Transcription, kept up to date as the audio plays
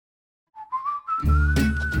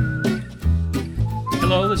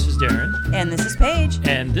Hello, this is Darren. And this is Paige.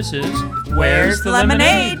 And this is Where's the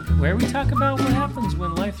Lemonade? Where we talk about what happens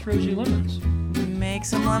when life throws you lemons. Make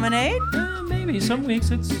some lemonade? Maybe. Some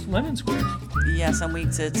weeks it's lemon squares. Yeah, some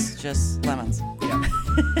weeks it's just lemons. Yeah.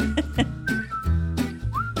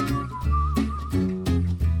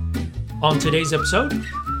 On today's episode,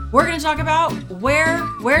 we're going to talk about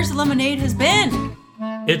Where's the Lemonade has been.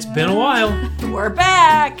 It's been a while. We're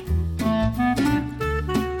back.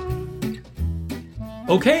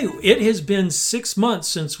 Okay, it has been 6 months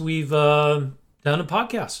since we've done a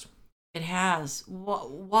podcast. It has.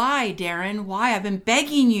 Why, Darren? Why? I've been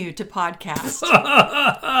begging you to podcast.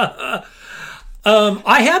 I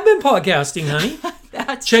have been podcasting, honey.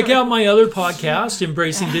 Check out my other podcast,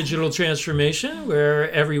 Embracing Digital Transformation,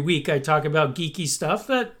 where every week I talk about geeky stuff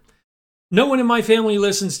that no one in my family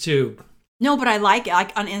listens to. No, but I like it.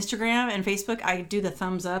 Like on Instagram and Facebook, I do the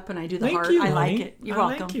thumbs up and I do the Thank heart. you, I honey. like it. You're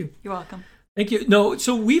welcome. Thank you. You're welcome. Thank you. No,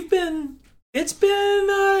 so it's been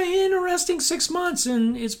an interesting 6 months,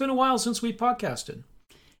 and it's been a while since we podcasted.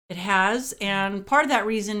 It has, and part of that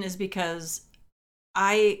reason is because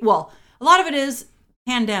a lot of it is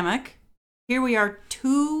pandemic. Here we are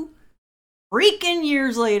 2 freaking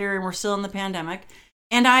years later, and we're still in the pandemic.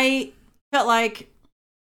 And I felt like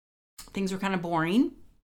things were kind of boring.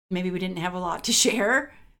 Maybe we didn't have a lot to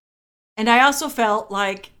share. And I also felt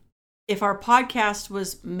like if our podcast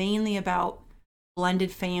was mainly about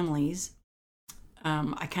blended families,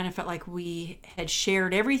 I kind of felt like we had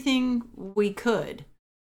shared everything we could.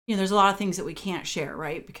 You know, there's a lot of things that we can't share,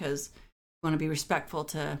 right? Because we want to be respectful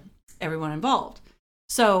to everyone involved.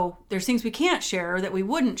 So there's things we can't share that we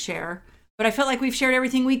wouldn't share, but I felt like we've shared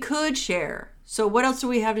everything we could share. So what else do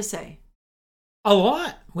we have to say? A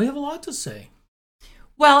lot. We have a lot to say.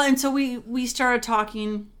 Well, and so we started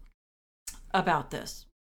talking about this.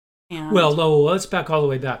 And Well, let's back all the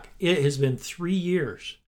way back. It has been 3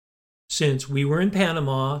 years since we were in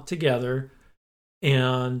Panama together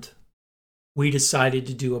and we decided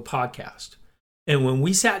to do a podcast. And when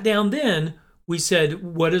we sat down then, we said,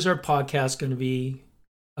 what is our podcast going to be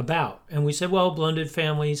about? And we said, well, blended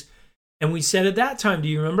families. And we said at that time, do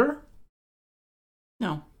you remember?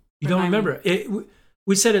 No. You don't remember?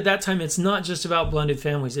 We said at that time, it's not just about blended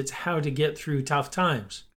families. It's how to get through tough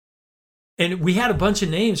times. And we had a bunch of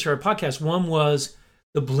names for our podcast. One was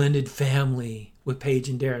The Blended Family with Paige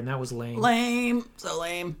and Darren. That was lame. Lame. So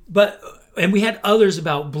lame. And we had others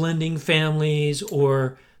about blending families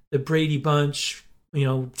or the Brady Bunch,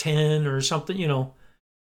 10 or something,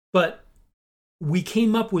 But we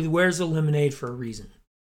came up with Where's the Lemonade for a reason.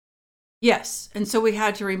 Yes. And so we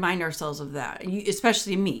had to remind ourselves of that,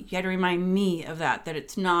 especially me. You had to remind me of that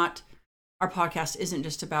it's not, our podcast isn't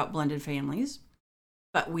just about blended families,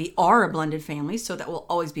 but we are a blended family, so that will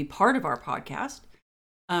always be part of our podcast.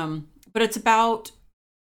 But it's about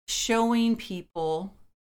showing people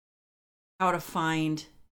how to find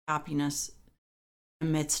happiness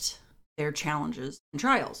amidst their challenges and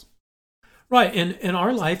trials. Right. And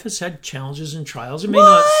our life has had challenges and trials. It may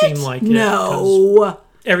not seem like it. No.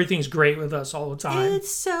 Everything's great with us all the time.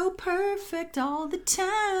 It's so perfect all the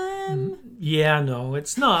time. Yeah, no,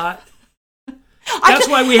 it's not. That's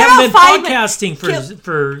why we haven't been podcasting for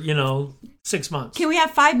 6 months. Can we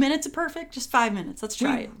have 5 minutes of perfect? Just 5 minutes. Let's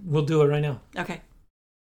try it. We'll do it right now. Okay.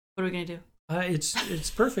 What are we going to do? It's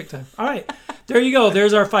perfect time. All right. There you go.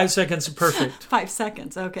 There's our 5 seconds of perfect. 5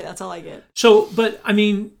 seconds. Okay, that's all I get. So, but I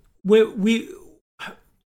mean, we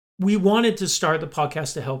wanted to start the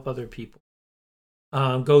podcast to help other people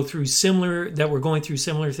go through we're going through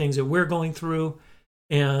similar things that we're going through.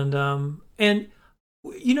 And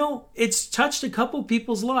it's touched a couple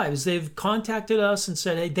people's lives. They've contacted us and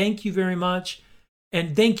said, hey, thank you very much.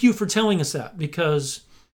 And thank you for telling us that, because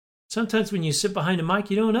sometimes when you sit behind a mic,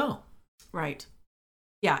 you don't know. Right.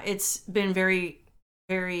 Yeah, it's been very,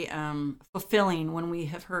 very fulfilling when we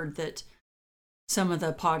have heard that some of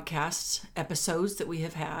the podcast episodes that we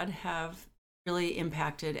have had have really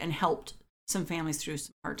impacted and helped some families through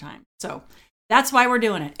some hard times. So that's why we're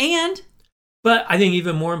doing it. But I think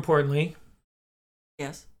even more importantly,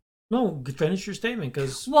 yes. No, finish your statement,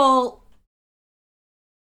 because... Well,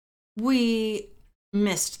 we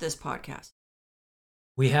missed this podcast.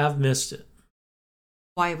 We have missed it.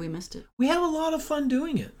 Why have we missed it? We have a lot of fun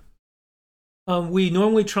doing it. We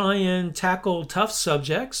normally try and tackle tough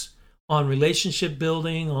subjects on relationship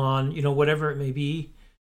building, on, whatever it may be.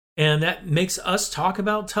 And that makes us talk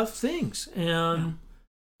about tough things and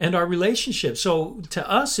our relationship. So to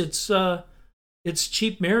us, it's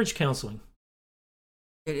cheap marriage counseling.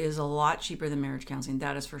 It is a lot cheaper than marriage counseling,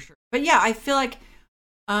 that is for sure. But yeah, I feel like,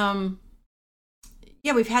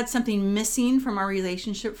 we've had something missing from our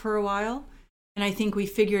relationship for a while. And I think we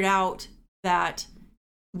figured out that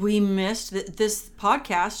we missed this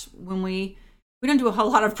podcast when we don't do a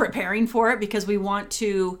whole lot of preparing for it because we want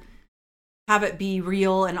to have it be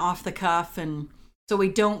real and off the cuff. And so we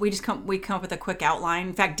come up with a quick outline.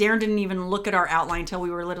 In fact, Darren didn't even look at our outline until we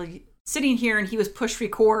were literally sitting here and he was push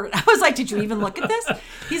record. I was like, did you even look at this?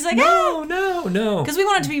 He's like, no. Because we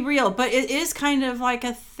want it to be real, but it is kind of like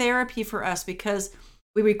a therapy for us because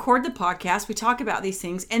we record the podcast, we talk about these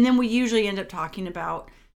things, and then we usually end up talking about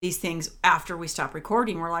these things after we stop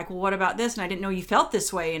recording. We're like, well, what about this? And I didn't know you felt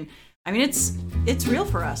this way. And I mean, it's real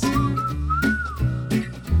for us.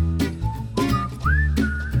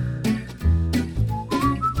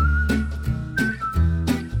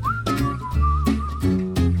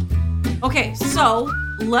 Okay, so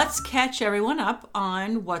let's catch everyone up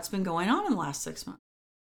on what's been going on in the last 6 months.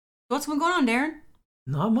 What's been going on, Darren?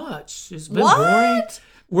 Not much. It's been boring.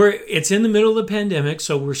 It's in the middle of the pandemic,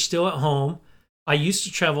 so we're still at home. I used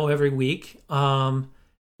to travel every week. In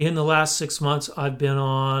the last 6 months, I've been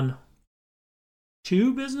on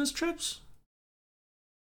 2 business trips.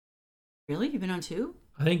 Really? You've been on 2?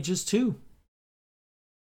 I think just 2.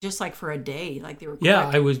 Just like for a day, like they were quick. Yeah,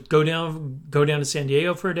 I would go down to San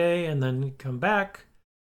Diego for a day and then come back.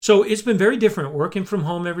 So it's been very different working from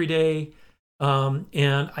home every day.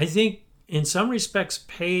 And I think in some respects,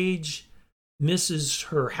 Paige misses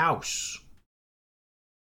her house.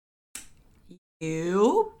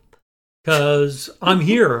 You? Because I'm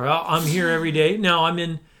here. I'm here every day. Now I'm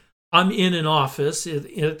in an office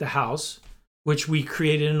at the house, which we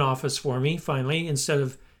created an office for me finally, instead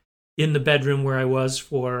of in the bedroom where I was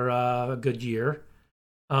for a good year.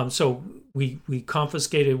 So we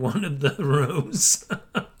confiscated one of the rooms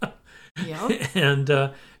Yep. and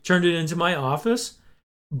turned it into my office.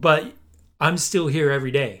 But I'm still here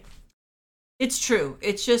every day. It's true.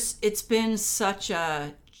 It's been such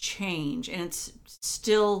a change, and it's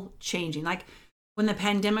still changing. Like when the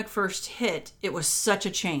pandemic first hit, it was such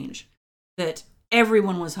a change that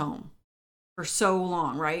everyone was home for so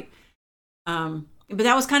long, right? But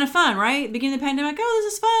that was kind of fun, right? Beginning of the pandemic, oh,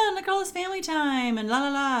 this is fun. Look at all this family time and la la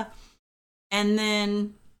la. And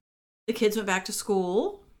then the kids went back to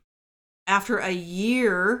school after a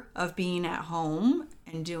year of being at home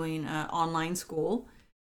and doing online school.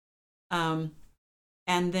 And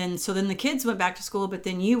then the kids went back to school, but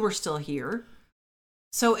then you were still here.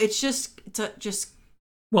 So it's just.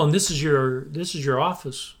 Well, and this is your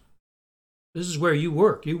office. This is where you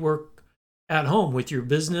work. You work at home with your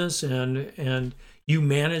business and you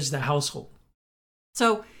manage the household.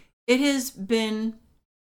 So it has been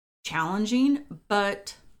challenging,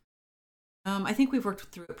 but I think we've worked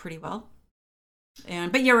through it pretty well.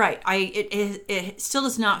 But you're right. It still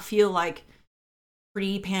does not feel like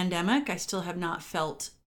pre-pandemic. I still have not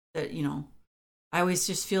felt that, I always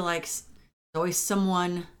just feel like there's always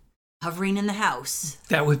someone hovering in the house.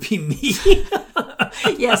 That would be me.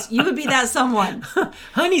 Yes, you would be that someone.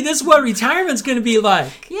 Honey, this is what retirement's going to be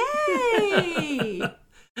like. Yay!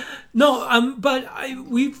 No, but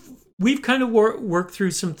we've kind of worked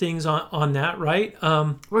through some things on that, right?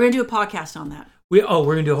 We're going to do a podcast on that. We're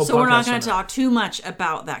going to do a whole podcast. So we're not going to talk too much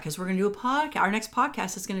about that because we're going to do a podcast. Our next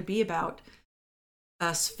podcast is going to be about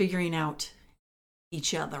us figuring out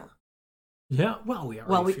each other. Yeah, well, we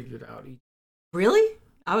already figured out each other. Really?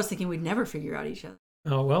 I was thinking we'd never figure out each other.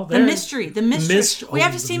 Oh, well, the mystery. We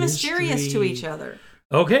have to stay mysterious to each other.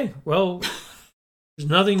 Okay, well, there's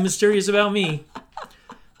nothing mysterious about me,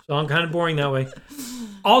 so I'm kind of boring that way.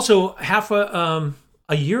 Also,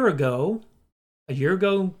 a year ago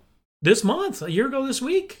this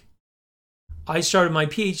week, I started my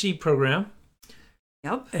PhD program.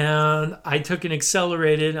 Yep. And I took an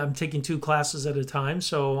accelerated. I'm taking 2 classes at a time,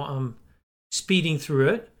 so I'm speeding through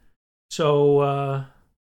it. So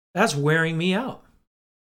that's wearing me out.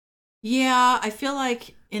 Yeah, I feel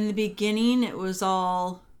like in the beginning it was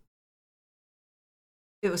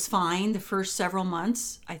fine. The first several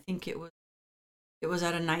months, I think it was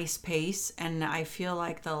at a nice pace, and I feel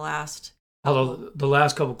like the last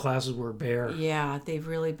couple classes were bare. Yeah, they've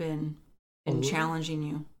really been challenging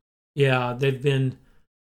you. Yeah, they've been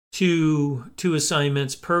 2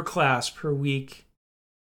 assignments per class per week,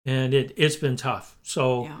 and it's been tough.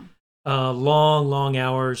 So long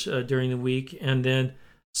hours during the week, and then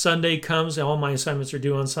Sunday comes, all my assignments are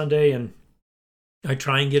due on Sunday, and I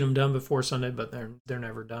try and get them done before Sunday, but they're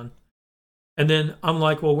never done. And then I'm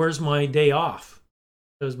like, well, where's my day off?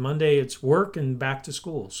 Because Monday it's work and back to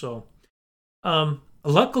school. So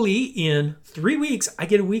luckily in 3 weeks, I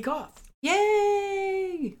get a week off.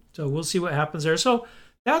 Yay! So we'll see what happens there. So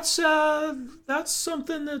that's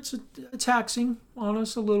something that's taxing on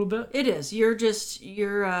us a little bit. It is. You're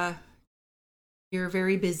You're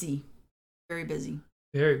very busy. Very busy.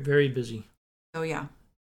 Very, very busy. So yeah,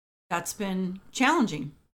 that's been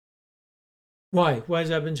challenging. Why? Why has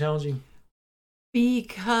that been challenging?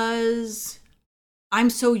 Because I'm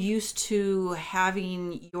so used to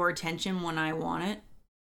having your attention when I want it.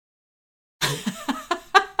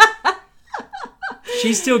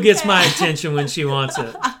 She still gets my attention when she wants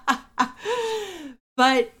it.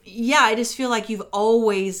 But yeah, I just feel like you've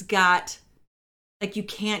always got, like, you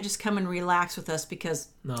can't just come and relax with us because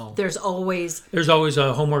there's always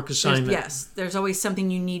a homework assignment. There's always something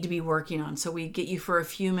you need to be working on. So we get you for a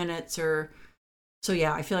few minutes so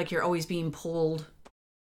yeah, I feel like you're always being pulled.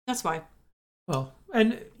 That's why. Well,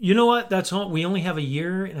 and you know what? That's all. We only have a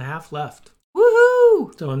year and a half left.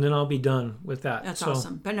 Woohoo! So, and then I'll be done with that. That's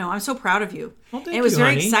awesome. But no, I'm so proud of you. Well, it was very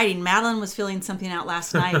honey. exciting. Madeline was filling something out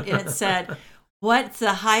last night, and it said, "What's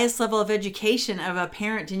the highest level of education of a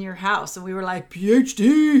parent in your house?" And we were like,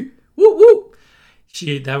 "PhD." Woo woo.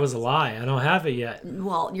 That was a lie. I don't have it yet.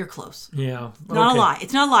 Well, you're close. Yeah. Not a lie.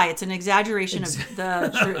 It's not a lie. It's an exaggeration of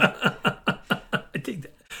the truth.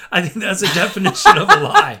 I think that's a definition of a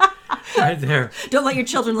lie right there. Don't let your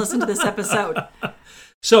children listen to this episode.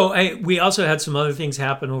 So we also had some other things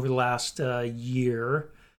happen over the last year,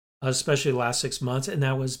 especially the last 6 months, and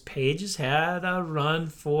that was Paige has had a run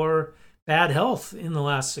for bad health in the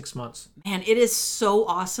last 6 months. Man, it is so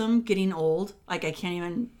awesome getting old. Like, I can't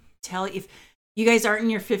even tell if you guys aren't in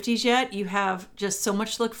your 50s yet, you have just so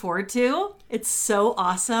much to look forward to. It's so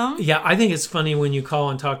awesome. Yeah, I think it's funny when you call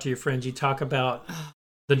and talk to your friends, you talk about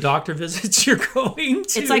the doctor visits you're going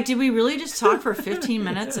to. It's like, did we really just talk for 15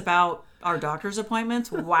 minutes about our doctor's appointments?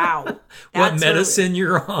 Wow. What medicine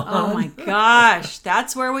you're on. Oh my gosh.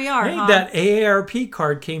 That's where we are. Hey, that AARP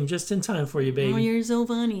card came just in time for you, baby. Oh, you're so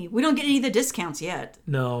funny. We don't get any of the discounts yet.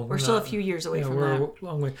 No. We're still a few years away from we're that. A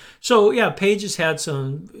long way. So, yeah, Paige has had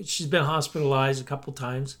she's been hospitalized a couple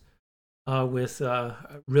times with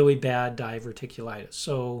really bad diverticulitis.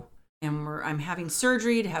 So, and I'm having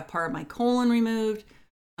surgery to have part of my colon removed.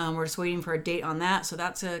 We're just waiting for a date on that. So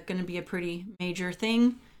that's going to be a pretty major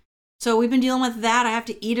thing. So we've been dealing with that. I have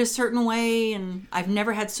to eat a certain way, and I've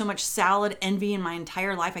never had so much salad envy in my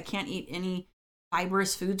entire life. I can't eat any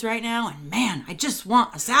fibrous foods right now, and man, I just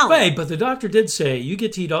want a salad. Wait, but the doctor did say you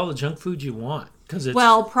get to eat all the junk food you want because it's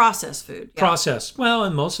processed food. Yeah. Processed. Well,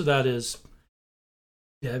 and most of that is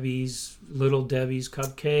Little Debbie's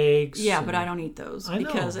cupcakes. Yeah, but I don't eat those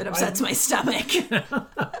because it upsets my stomach.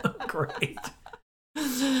 Great.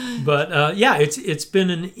 But yeah, it's been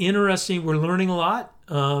an interesting. We're learning a lot.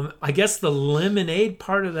 I guess the lemonade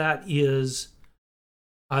part of that is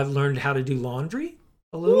I've learned how to do laundry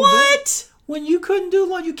a little bit. When you couldn't do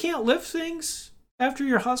laundry, you can't lift things. After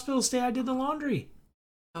your hospital stay, I did the laundry.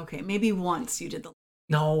 Okay, maybe once you did the.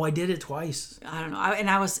 No, I did it twice. I don't know,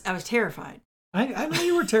 I was terrified. I know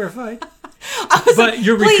you were terrified. But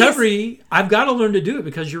your recovery, I've got to learn to do it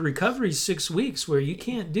because your recovery is 6 weeks where you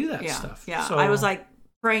can't do that stuff. Yeah, so, I was like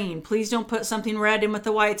praying, please don't put something red in with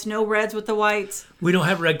the whites. No reds with the whites. We don't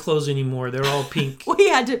have red clothes anymore. They're all pink. we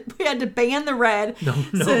had to ban the red. No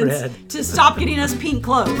red. To stop getting us pink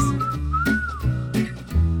clothes.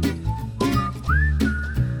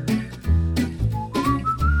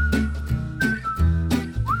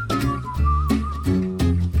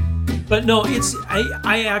 But no,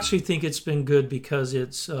 I actually think it's been good because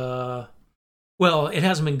it's it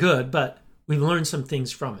hasn't been good, but we've learned some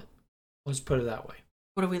things from it. Let's put it that way.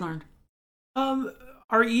 What have we learned?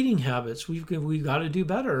 Our eating habits. We've got to do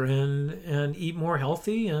better and eat more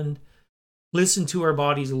healthy and listen to our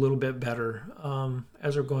bodies a little bit better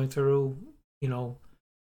as we're going through,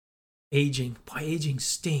 aging. Boy, aging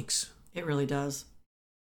stinks. It really does.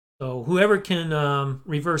 So whoever can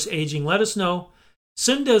reverse aging, let us know.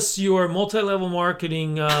 Send us your multi-level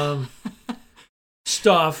marketing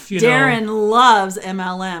stuff. Darren loves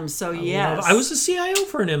MLM, so yes. I was the CIO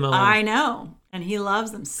for an MLM. I know, and he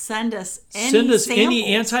loves them. Send us any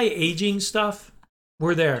anti-aging stuff.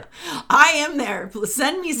 We're there. I am there.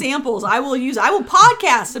 Send me samples. I will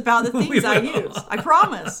podcast about the things I use. I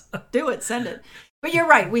promise. Do it. Send it. But you're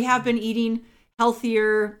right. We have been eating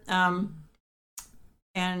healthier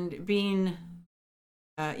and being,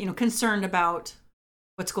 concerned about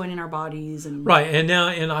what's going in our bodies and right. And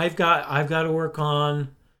I've got to work on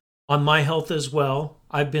my health as well.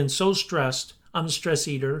 I've been so stressed. I'm a stress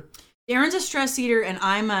eater. Darren's a stress eater and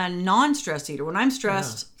I'm a non-stress eater. When I'm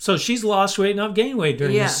stressed. Yeah. So she's lost weight and I've gained weight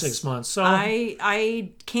during these 6 months. So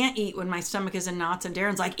I can't eat when my stomach is in knots, and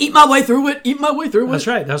Darren's like, eat my way through it. That's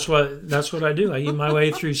right. That's what I do. I eat my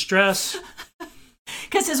way through stress.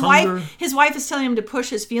 Because his wife is telling him to push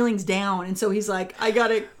his feelings down, and so he's like, I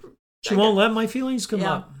gotta. She won't let my feelings come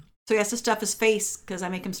up. So he has to stuff his face because I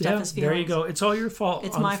make him stuff his feelings. There you go. It's all your fault.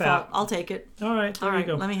 It's my fault. I'll take it. All right. There you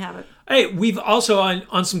go. Let me have it. Hey, we've also,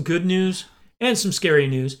 on some good news and some scary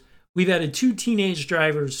news, we've added 2 teenage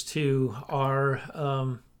drivers to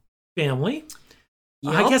our family.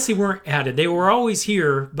 Yep. I guess they weren't added. They were always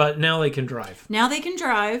here, but now they can drive. Now they can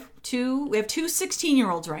drive. We have 2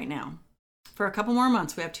 16-year-olds right now. For a couple more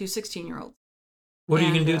months, we have 2 16-year-olds. What are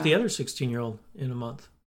you going to do with the other 16-year-old in a month?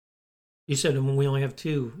 You said we only have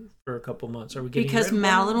 2 for a couple months. Are we getting because rid of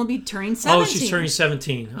Madeline will be turning 17. Oh, she's turning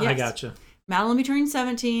 17. Yes. I gotcha. Madeline will be turning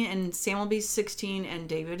 17, and Sam will be 16, and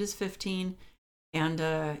David is 15. And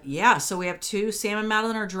so we have 2. Sam and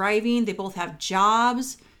Madeline are driving. They both have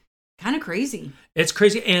jobs. Kind of crazy. It's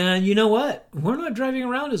crazy. And you know what? We're not driving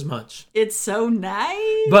around as much. It's so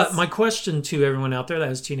nice. But my question to everyone out there that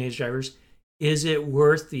has teenage drivers, is it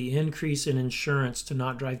worth the increase in insurance to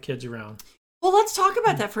not drive kids around? Well, let's talk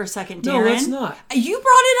about that for a second, Darren. No, let's not. You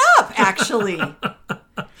brought it up, actually.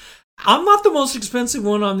 I'm not the most expensive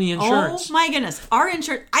one on the insurance. Oh, my goodness. Our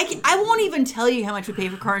insurance, I won't even tell you how much we pay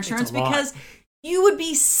for car insurance because you would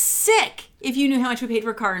be sick if you knew how much we paid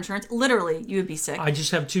for car insurance. Literally, you would be sick. I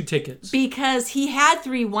just have 2 tickets. Because he had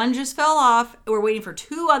 3. One just fell off. We're waiting for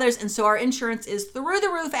 2 others. And so our insurance is through the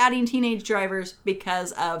roof adding teenage drivers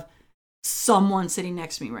because of someone sitting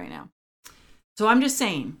next to me right now. So I'm just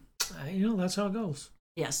saying. That's how it goes.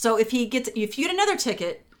 Yeah. So if you get another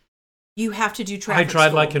ticket, you have to do traffic. I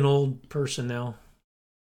drive school. like an old person now.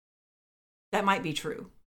 That might be true.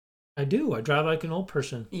 I do. I drive like an old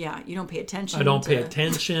person. Yeah. You don't pay attention. I don't pay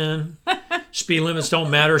attention. Speed limits don't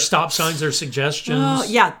matter. Stop signs are suggestions. Oh,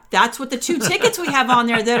 yeah. That's what the 2 tickets we have on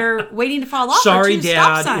there that are waiting to fall off. Sorry, are 2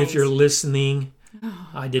 stop Dad, signs. if you're listening. Oh,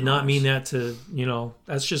 I did not mean that to,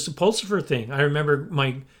 that's just a Pulsifer thing. I remember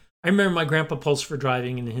my grandpa Pulsifer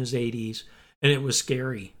driving in his 80s, and it was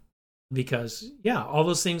scary because, all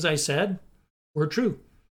those things I said were true.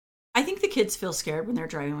 I think the kids feel scared when they're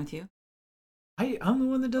driving with you. I'm the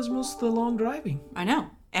one that does most of the long driving. I know.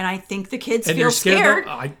 And I think the kids and feel scared.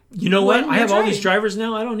 You know what? I have all these driving. drivers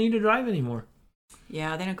now. I don't need to drive anymore.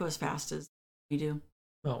 Yeah, they don't go as fast as we do.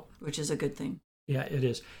 Oh. Which is a good thing. Yeah, it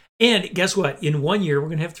is. And guess what? In 1 year, we're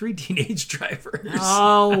going to have 3 teenage drivers.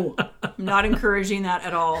 Oh, I'm not encouraging that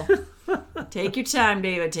at all. Take your time,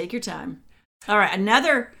 David. Take your time. All right.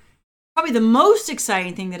 Probably the most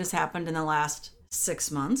exciting thing that has happened in the last 6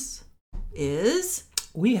 months is...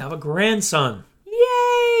 we have a grandson.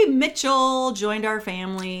 Yay! Mitchell joined our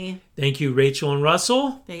family. Thank you, Rachel and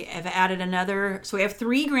Russell. They have added another... So we have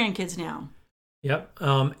 3 grandkids now. Yep.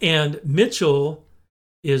 And Mitchell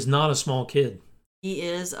is not a small kid. He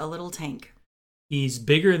is a little tank. He's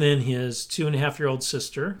bigger than his 2.5-year-old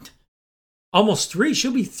sister. Almost 3.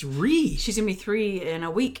 She'll be 3. She's going to be 3 in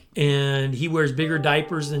a week. And he wears bigger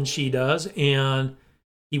diapers than she does. And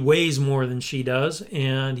he weighs more than she does.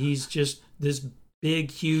 And he's just this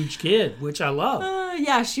big, huge kid, which I love.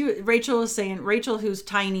 Rachel was saying, Rachel, who's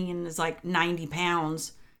tiny and is like 90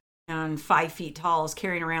 pounds and 5 feet tall, is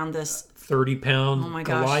carrying around this 30-pound oh my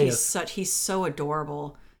Goliath. Gosh, he's so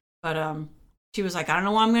adorable. But she was like, I don't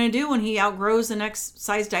know what I'm going to do when he outgrows the next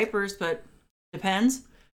size diapers, but depends.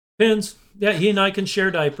 Depends. Yeah, he and I can share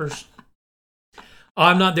diapers.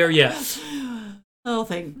 I'm not there yet. Oh,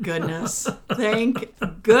 thank goodness. Thank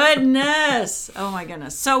goodness. Oh, my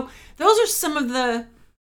goodness. So those are some of the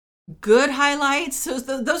good highlights. So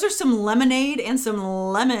those are some lemonade and some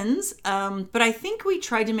lemons. But I think we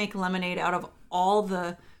tried to make lemonade out of all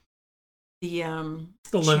the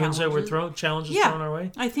lemons that were challenges thrown our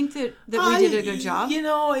way. I think that we did a good job.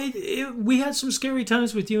 We had some scary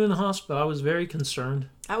times with you in the hospital. I was very concerned.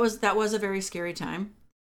 That was a very scary time.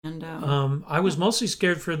 And I was mostly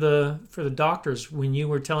scared for the doctors when you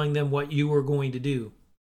were telling them what you were going to do.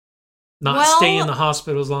 Not stay in the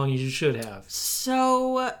hospital as long as you should have.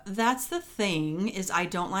 So that's the thing, is I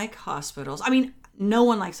don't like hospitals. I mean, no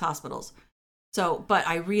one likes hospitals. So, but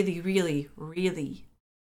I really, really, really,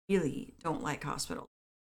 really don't like hospitals.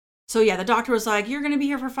 So yeah, the doctor was like, "You're going to be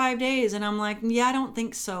here for 5 days," and I'm like, "Yeah, I don't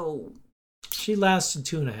think so." She lasted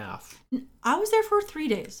 2.5. I was there for 3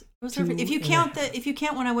 days. I was there if you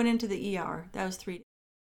count when I went into the ER, that was 3 days.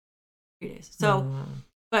 3 days. So,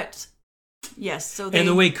 but yes. So and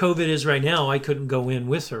the way COVID is right now, I couldn't go in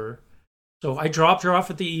with her, so I dropped her off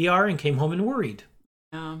at the ER and came home and worried.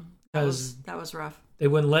 That was rough. They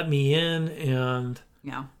wouldn't let me in, and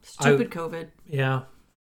stupid COVID. Yeah.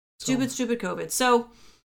 Stupid COVID. So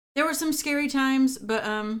there were some scary times, but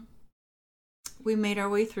we made our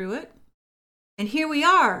way through it. And here we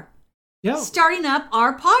are, starting up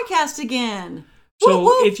our podcast again. So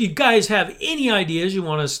woo-hoo. If you guys have any ideas you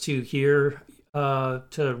want us to hear,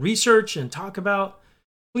 to research and talk about,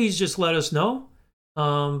 please just let us know.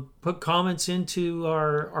 Put comments into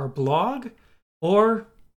our blog or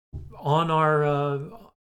on our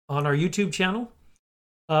YouTube channel.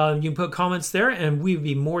 You can put comments there, and we'd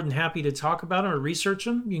be more than happy to talk about them or research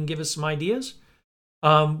them. You can give us some ideas.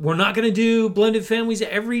 We're not going to do blended families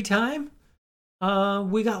every time.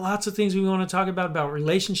 We got lots of things we want to talk about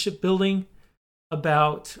relationship building,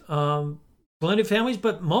 about blended families,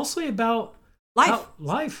 but mostly about life,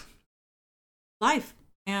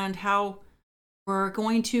 and how we're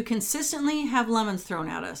going to consistently have lemons thrown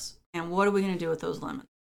at us. And what are we going to do with those lemons?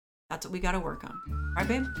 That's what we got to work on. Right,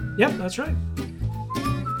 babe? Yep, that's right.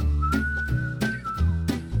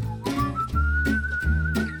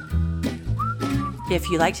 If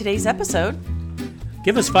you like today's episode,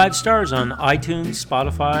 give us 5 stars on iTunes,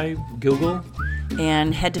 Spotify, Google.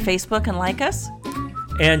 And head to Facebook and like us.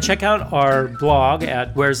 And check out our blog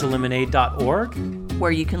at where'sthelemonade.org,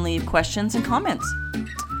 where you can leave questions and comments.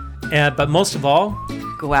 But most of all,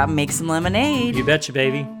 go out and make some lemonade. You betcha,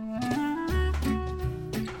 baby.